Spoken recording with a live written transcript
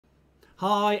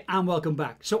Hi and welcome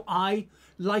back. So I,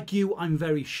 like you, I'm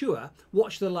very sure,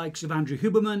 watch the likes of Andrew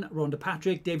Huberman, Rhonda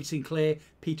Patrick, David Sinclair,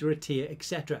 Peter Attia,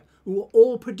 etc., who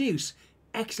all produce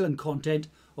excellent content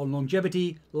on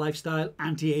longevity, lifestyle,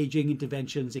 anti-aging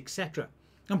interventions, etc.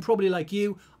 And probably like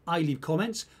you, I leave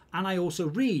comments and I also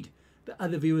read the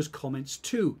other viewers' comments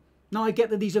too. Now I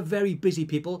get that these are very busy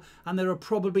people and there are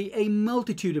probably a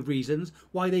multitude of reasons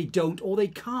why they don't or they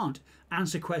can't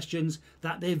answer questions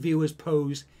that their viewers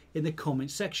pose in the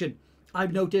comments section.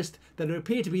 I've noticed that there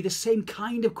appear to be the same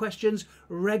kind of questions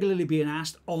regularly being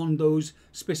asked on those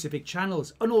specific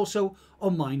channels and also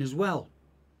on mine as well.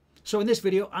 So in this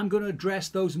video, I'm going to address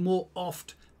those more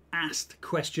oft asked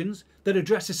questions that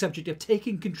address the subject of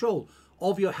taking control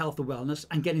of your health and wellness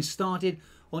and getting started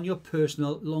on your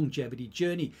personal longevity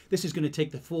journey. This is going to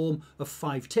take the form of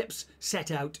 5 tips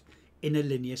set out in a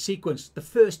linear sequence. The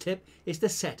first tip is to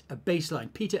set a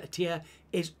baseline. Peter Attia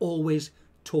is always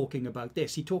talking about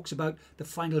this. He talks about the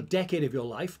final decade of your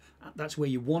life. That's where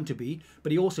you want to be,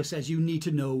 but he also says you need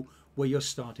to know where you're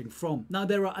starting from. Now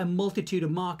there are a multitude of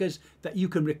markers that you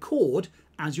can record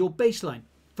as your baseline.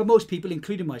 For most people,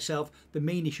 including myself, the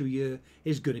main issue here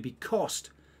is going to be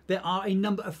cost. There are a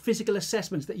number of physical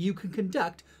assessments that you can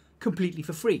conduct completely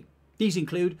for free. These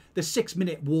include the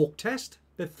 6-minute walk test,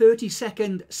 the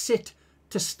 30-second sit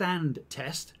to stand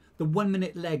test, the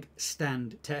 1-minute leg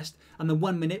stand test, and the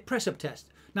 1-minute press-up test.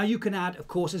 Now you can add, of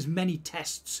course, as many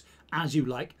tests as you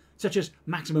like, such as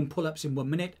maximum pull-ups in 1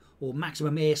 minute or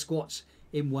maximum air squats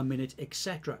in 1 minute,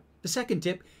 etc. The second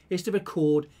tip is to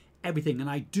record everything, and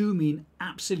I do mean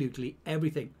absolutely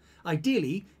everything.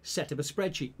 Ideally, set up a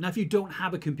spreadsheet. Now, if you don't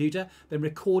have a computer, then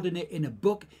recording it in a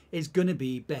book is going to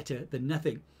be better than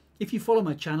nothing. If you follow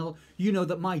my channel, you know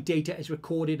that my data is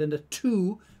recorded under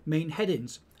 2 main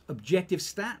headings: objective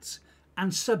stats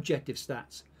and subjective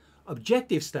stats.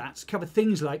 Objective stats cover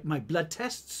things like my blood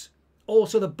tests,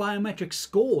 also the biometric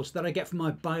scores that I get from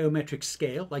my biometric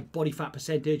scale, like body fat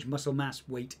percentage, muscle mass,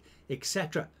 weight,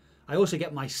 etc. I also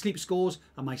get my sleep scores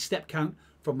and my step count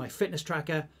from my fitness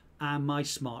tracker and my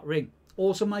smart ring.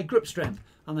 Also my grip strength,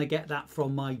 and I get that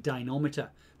from my dynometer.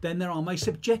 Then there are my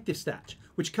subjective stats,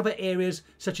 which cover areas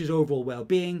such as overall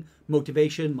well-being,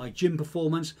 motivation, my gym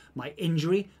performance, my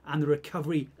injury and the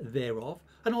recovery thereof,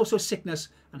 and also sickness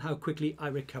and how quickly I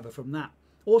recover from that.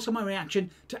 Also my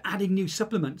reaction to adding new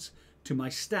supplements to my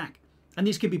stack. And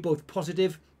these can be both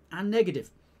positive and negative.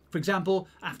 For example,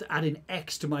 after adding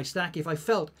X to my stack, if I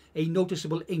felt a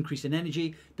noticeable increase in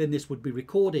energy, then this would be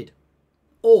recorded.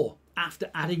 Or after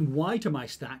adding Y to my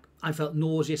stack, I felt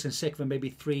nauseous and sick for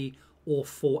maybe 3 or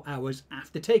 4 hours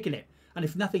after taking it. And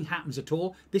if nothing happens at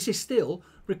all, this is still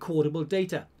recordable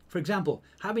data. For example,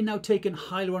 having now taken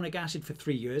hyaluronic acid for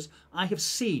 3 years, I have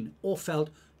seen or felt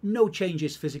no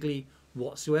changes physically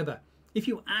whatsoever. If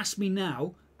you ask me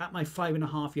now, at my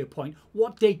 5.5-year point,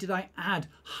 what date did I add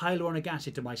hyaluronic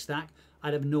acid to my stack,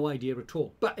 I'd have no idea at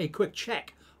all. But a quick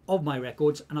check of my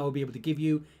records and I will be able to give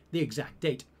you the exact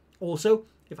date. Also,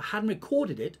 if I hadn't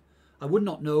recorded it, I would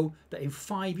not know that in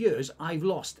 5 years I've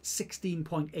lost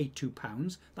 16.82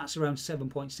 pounds, that's around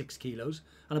 7.6 kilos,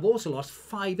 and I've also lost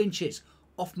 5 inches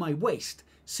off my waist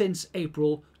since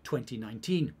April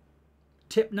 2019.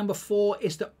 Tip number 4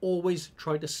 is to always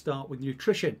try to start with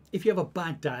nutrition. If you have a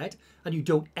bad diet and you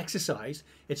don't exercise,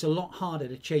 it's a lot harder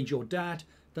to change your diet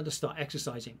than to start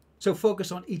exercising. So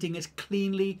focus on eating as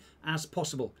cleanly as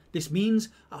possible. This means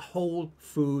a whole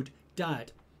food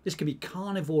diet. This can be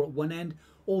carnivore at one end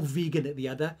or vegan at the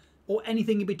other, or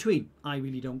anything in between. I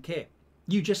really don't care.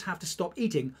 You just have to stop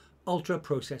eating ultra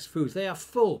processed foods. They are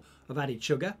full of added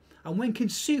sugar and when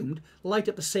consumed light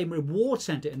up the same reward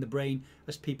center in the brain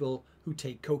as people who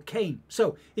take cocaine.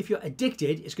 So if you're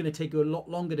addicted, it's going to take you a lot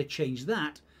longer to change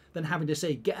that than having to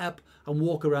say get up and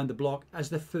walk around the block as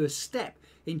the first step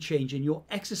in changing your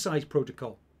exercise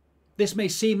protocol. This may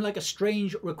seem like a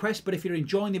strange request, but if you're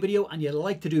enjoying the video and you'd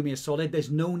like to do me a solid,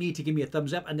 there's no need to give me a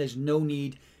thumbs up and there's no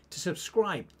need to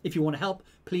subscribe. If you want to help,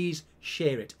 please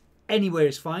share it. Anywhere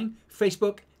is fine.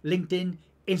 Facebook, LinkedIn,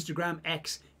 Instagram,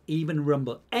 X, even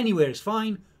Rumble. Anywhere is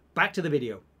fine. Back to the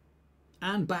video.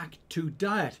 And back to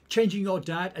diet. Changing your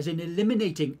diet, as in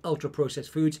eliminating ultra-processed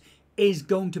foods, is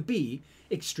going to be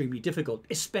extremely difficult,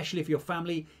 especially if your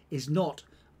family is not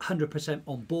 100%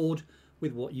 on board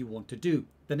with what you want to do.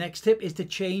 The next tip is to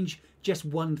change just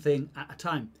one thing at a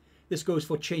time. This goes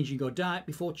for changing your diet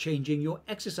before changing your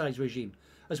exercise regime,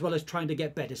 as well as trying to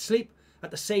get better sleep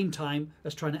at the same time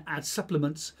as trying to add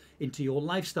supplements into your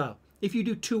lifestyle. If you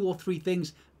do 2 or 3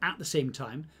 things at the same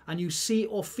time and you see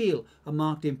or feel a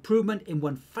marked improvement in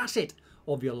one facet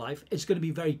of your life, it's going to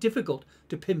be very difficult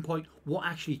to pinpoint what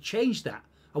actually changed that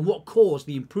and what caused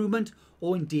the improvement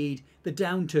or indeed the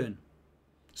downturn.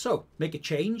 So make a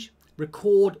change,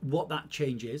 record what that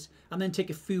change is, and then take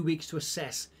a few weeks to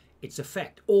assess its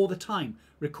effect. All the time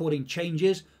recording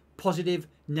changes, positive,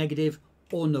 negative,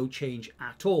 or no change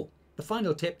at all. The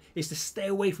final tip is to stay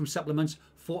away from supplements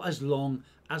for as long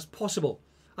as possible.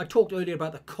 I talked earlier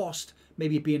about the cost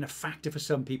maybe being a factor for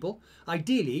some people.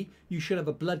 Ideally, you should have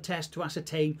a blood test to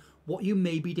ascertain what you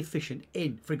may be deficient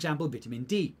in, for example, vitamin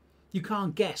D. You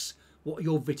can't guess what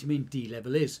your vitamin D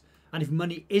level is. And if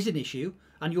money is an issue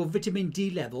and your vitamin D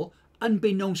level,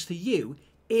 unbeknownst to you,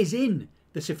 is in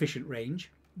the sufficient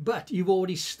range, but you've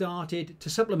already started to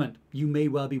supplement, you may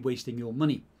well be wasting your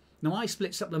money. Now, I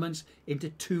split supplements into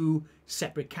two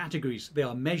separate categories. They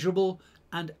are measurable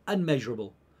and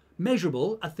unmeasurable.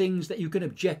 Measurable are things that you can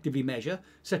objectively measure,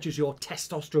 such as your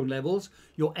testosterone levels,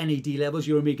 your NAD levels,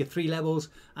 your omega-3 levels,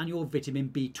 and your vitamin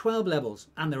B12 levels,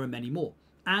 and there are many more.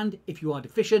 And if you are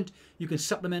deficient, you can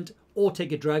supplement or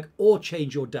take a drug or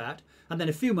change your diet, and then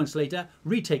a few months later,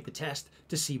 retake the test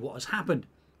to see what has happened.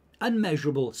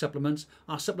 Unmeasurable supplements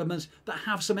are supplements that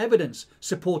have some evidence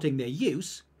supporting their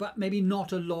use, but maybe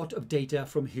not a lot of data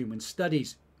from human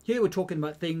studies. Here we're talking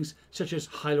about things such as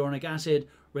hyaluronic acid,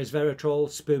 resveratrol,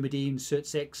 spermidine,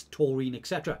 Cert6, taurine,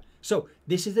 etc. So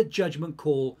this is a judgment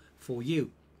call for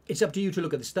you. It's up to you to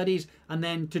look at the studies and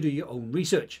then to do your own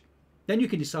research. Then you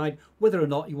can decide whether or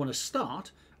not you want to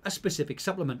start a specific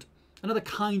supplement. Another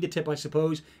kind of tip, I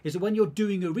suppose, is that when you're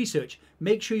doing your research,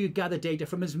 make sure you gather data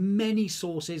from as many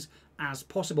sources as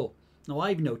possible. Now,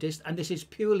 I've noticed, and this is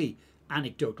purely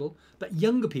anecdotal, that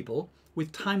younger people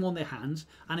with time on their hands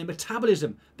and a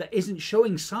metabolism that isn't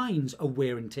showing signs of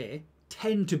wear and tear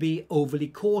tend to be overly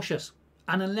cautious.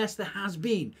 And unless there has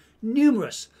been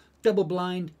numerous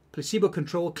double-blind,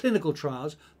 placebo-controlled clinical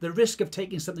trials, the risk of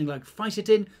taking something like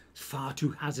Fisetin is far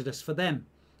too hazardous for them.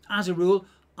 As a rule,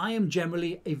 I am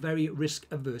generally a very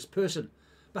risk-averse person,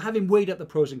 but having weighed up the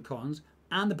pros and cons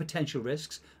and the potential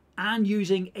risks and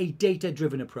using a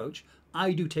data-driven approach,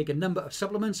 I do take a number of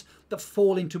supplements that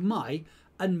fall into my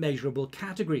unmeasurable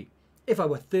category. If I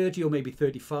were 30 or maybe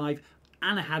 35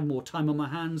 and I had more time on my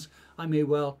hands, I may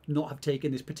well not have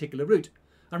taken this particular route.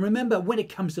 And remember, when it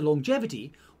comes to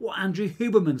longevity, what Andrew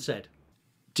Huberman said.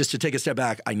 Just to take a step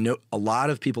back, I know a lot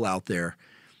of people out there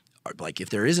are like, if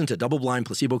there isn't a double-blind,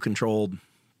 placebo-controlled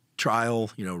trial,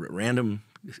 random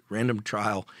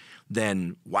trial,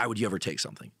 then why would you ever take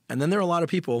something? And then there are a lot of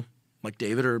people like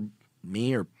David or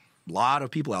me or a lot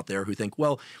of people out there who think,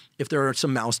 well, if there are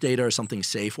some mouse data or something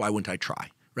safe, why wouldn't I try,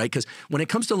 right? Because when it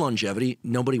comes to longevity,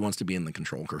 nobody wants to be in the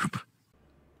control group.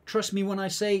 Trust me when I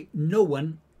say no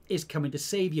one is coming to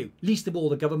save you, least of all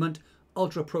the government,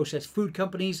 ultra-processed food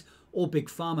companies, or big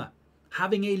pharma.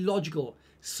 Having a logical,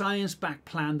 science-backed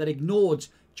plan that ignores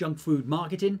junk food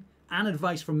marketing and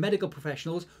advice from medical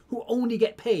professionals who only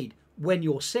get paid when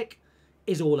you're sick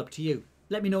is all up to you.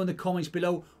 Let me know in the comments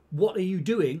below, what are you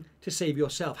doing to save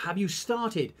yourself? Have you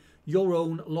started your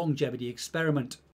own longevity experiment?